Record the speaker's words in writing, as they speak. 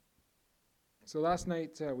So last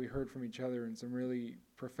night we heard from each other in some really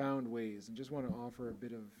profound ways, and just want to offer a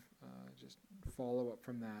bit of just follow-up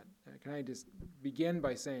from that. Can I just begin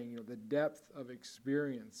by saying, the depth of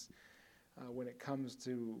experience when it comes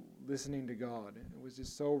to listening to God. It was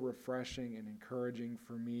just so refreshing and encouraging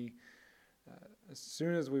for me. As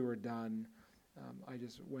soon as we were done, I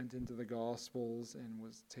just went into the Gospels and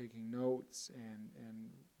was taking notes and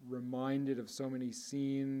reminded of so many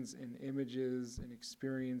scenes and images and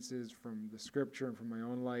experiences from the Scripture and from my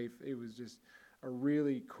own life. It was just a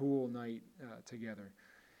really cool night together.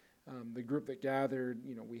 The group that gathered,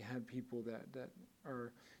 we had people that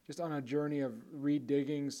are just on a journey of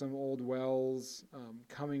redigging some old wells,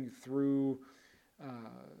 coming through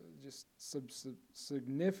just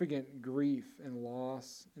significant grief and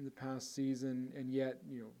loss in the past season, and yet,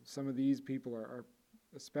 some of these people are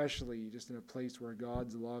especially just in a place where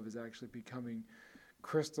God's love is actually becoming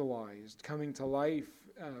crystallized, coming to life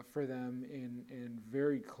for them in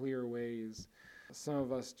very clear ways. Some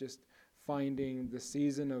of us just finding the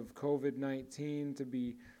season of COVID-19 to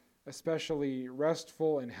be especially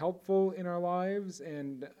restful and helpful in our lives,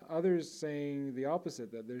 and others saying the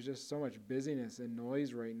opposite, that there's just so much busyness and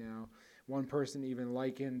noise right now. One person even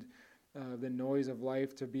likened the noise of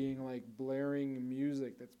life to being like blaring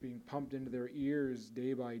music that's being pumped into their ears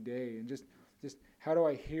day by day. And just how do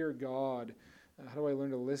I hear God? How do I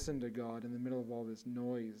learn to listen to God in the middle of all this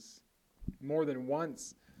noise? More than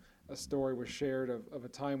once, a story was shared of a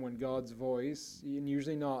time when God's voice, and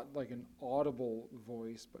usually not like an audible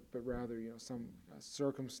voice, but rather some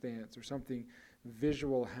circumstance or something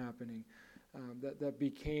visual happening, that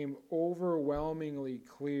became overwhelmingly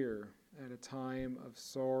clear at a time of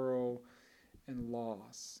sorrow and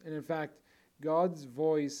loss. And in fact, God's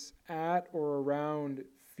voice at or around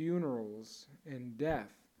funerals and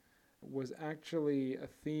death was actually a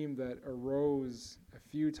theme that arose a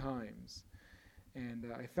few times. And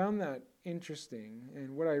I found that interesting.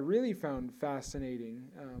 And what I really found fascinating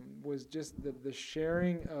was just the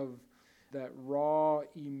sharing of that raw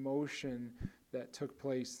emotion that took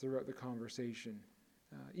place throughout the conversation.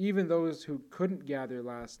 Even those who couldn't gather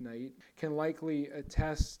last night can likely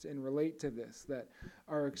attest and relate to this, that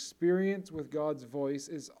our experience with God's voice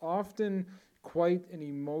is often quite an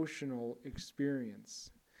emotional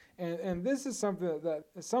experience. And this is something that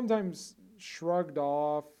is sometimes shrugged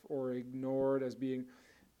off or ignored as being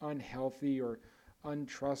unhealthy or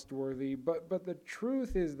untrustworthy. But the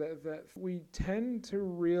truth is that we tend to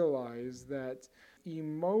realize that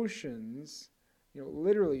emotions,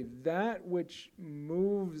 literally that which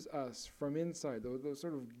moves us from inside, those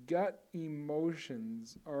sort of gut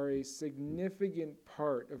emotions, are a significant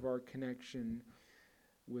part of our connection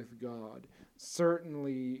with God.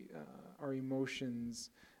 Certainly our emotions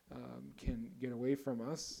can get away from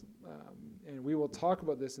us, and we will talk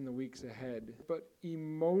about this in the weeks ahead. But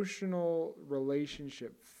emotional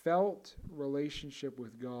relationship, felt relationship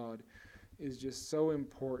with God is just so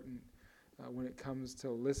important when it comes to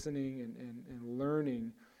listening and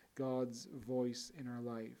learning God's voice in our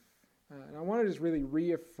life. And I want to just really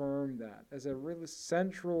reaffirm that as a really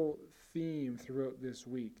central theme throughout this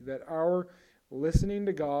week, that our listening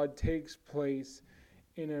to God takes place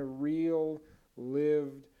in a real,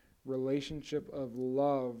 lived relationship of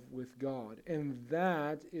love with God. And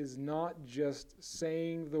that is not just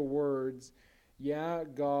saying the words, yeah,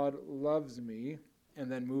 God loves me,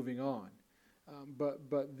 and then moving on.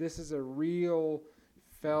 But this is a real,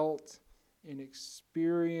 felt, and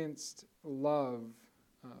experienced love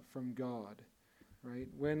from God, right?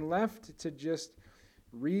 When left to just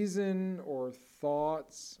reason or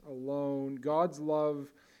thoughts alone, God's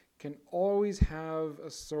love can always have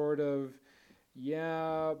a sort of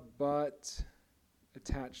yeah, but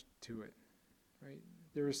attached to it, right?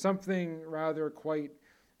 There is something rather quite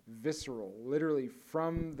visceral, literally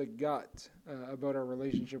from the gut, about our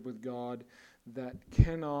relationship with God that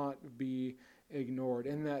cannot be ignored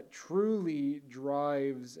and that truly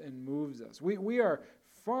drives and moves us. We are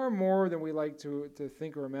far more than we like to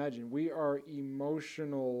think or imagine. We are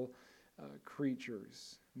emotional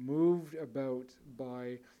creatures, moved about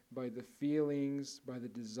by the feelings, by the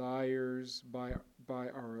desires, by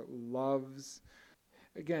our loves.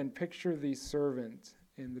 Again, picture the servant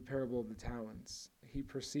in the parable of the talents. He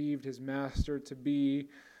perceived his master to be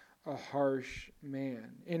a harsh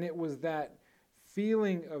man. And it was that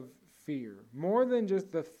feeling of fear, more than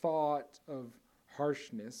just the thought of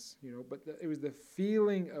harshness, but it was the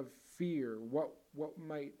feeling of fear.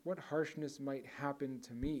 What harshness might happen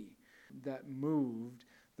to me, that moved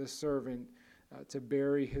the servant to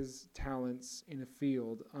bury his talents in a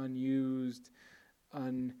field, unused,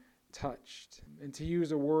 touched. And to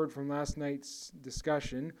use a word from last night's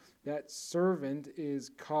discussion, that servant is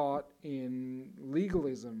caught in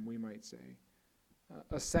legalism, we might say.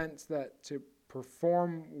 A sense that to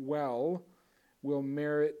perform well will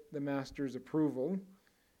merit the master's approval,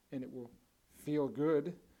 and it will feel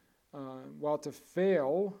good, while to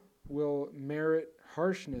fail will merit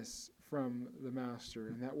harshness from the master,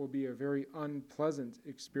 and that will be a very unpleasant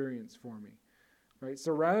experience for me. Right?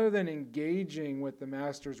 So rather than engaging with the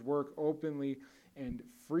master's work openly and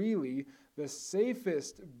freely, the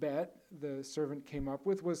safest bet the servant came up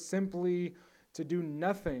with was simply to do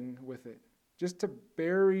nothing with it, just to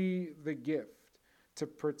bury the gift, to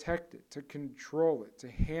protect it, to control it,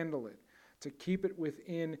 to handle it, to keep it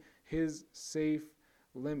within his safe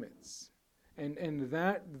limits. And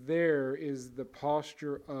that there is the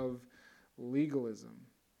posture of legalism.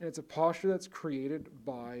 And it's a posture that's created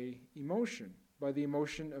by emotion, by the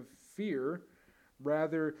emotion of fear,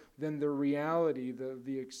 rather than the reality,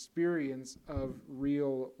 the experience of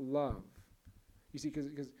real love. You see,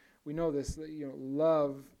 because we know this, that,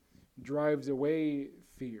 love drives away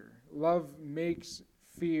fear. Love makes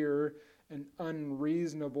fear an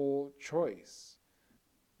unreasonable choice.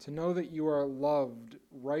 To know that you are loved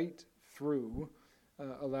right through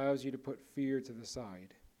allows you to put fear to the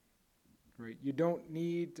side. Right? You don't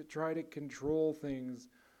need to try to control things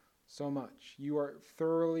so much. You are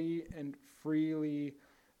thoroughly and freely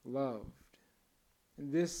loved.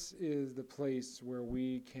 And this is the place where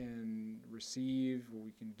we can receive, where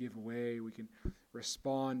we can give away, we can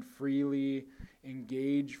respond freely,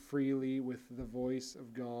 engage freely with the voice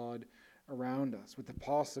of God around us, with the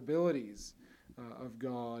possibilities of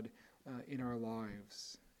God in our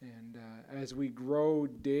lives. And as we grow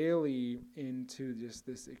daily into just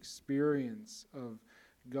this experience of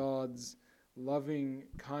God's loving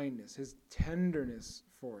kindness, his tenderness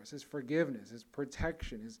for us, his forgiveness, his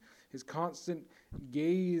protection, his constant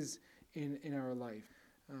gaze in our life,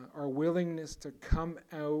 our willingness to come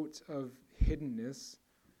out of hiddenness,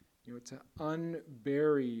 to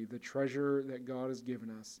unbury the treasure that God has given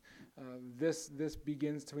us. This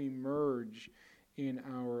begins to emerge in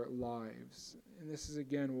our lives. And this is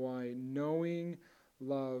again why knowing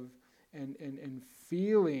love and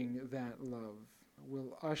feeling that love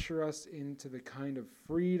will usher us into the kind of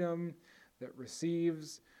freedom that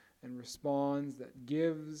receives and responds, that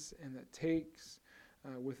gives and that takes,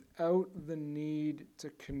 without the need to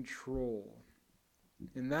control.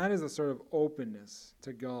 And that is a sort of openness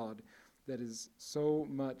to God that is so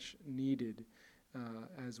much needed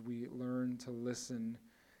as we learn to listen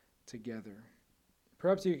together.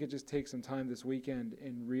 Perhaps you could just take some time this weekend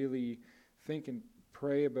and really think and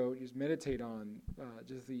pray about, just meditate on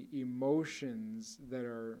just the emotions that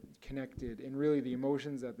are connected, and really the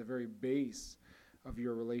emotions at the very base of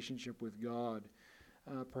your relationship with God.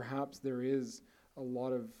 Perhaps there is a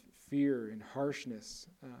lot of fear and harshness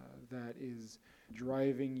that is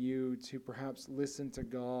driving you to perhaps listen to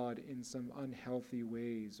God in some unhealthy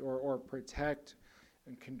ways, or protect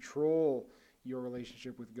and control your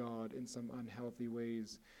relationship with God in some unhealthy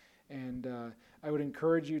ways. And I would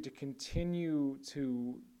encourage you to continue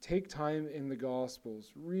to take time in the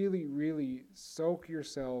Gospels, really, really soak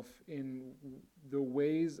yourself in the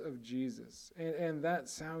ways of Jesus. And that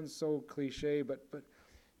sounds so cliche, but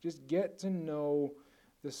just get to know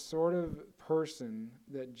the sort of person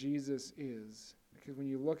that Jesus is. Because when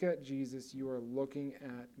you look at Jesus, you are looking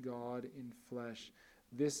at God in flesh.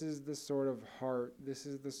 This is the sort of heart, this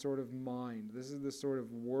is the sort of mind, this is the sort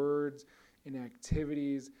of words and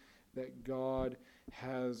activities that God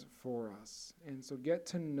has for us. And so get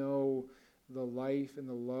to know the life and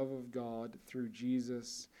the love of God through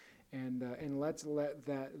Jesus, and let's let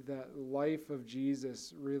that life of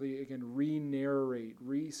Jesus really, again, re-narrate,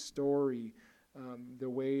 re-story the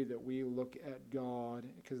way that we look at God,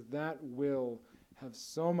 because that will have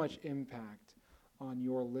so much impact on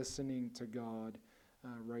your listening to God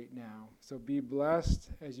right now. So be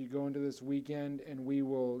blessed as you go into this weekend, and we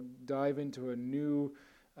will dive into a new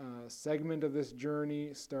segment of this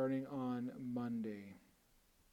journey starting on Monday.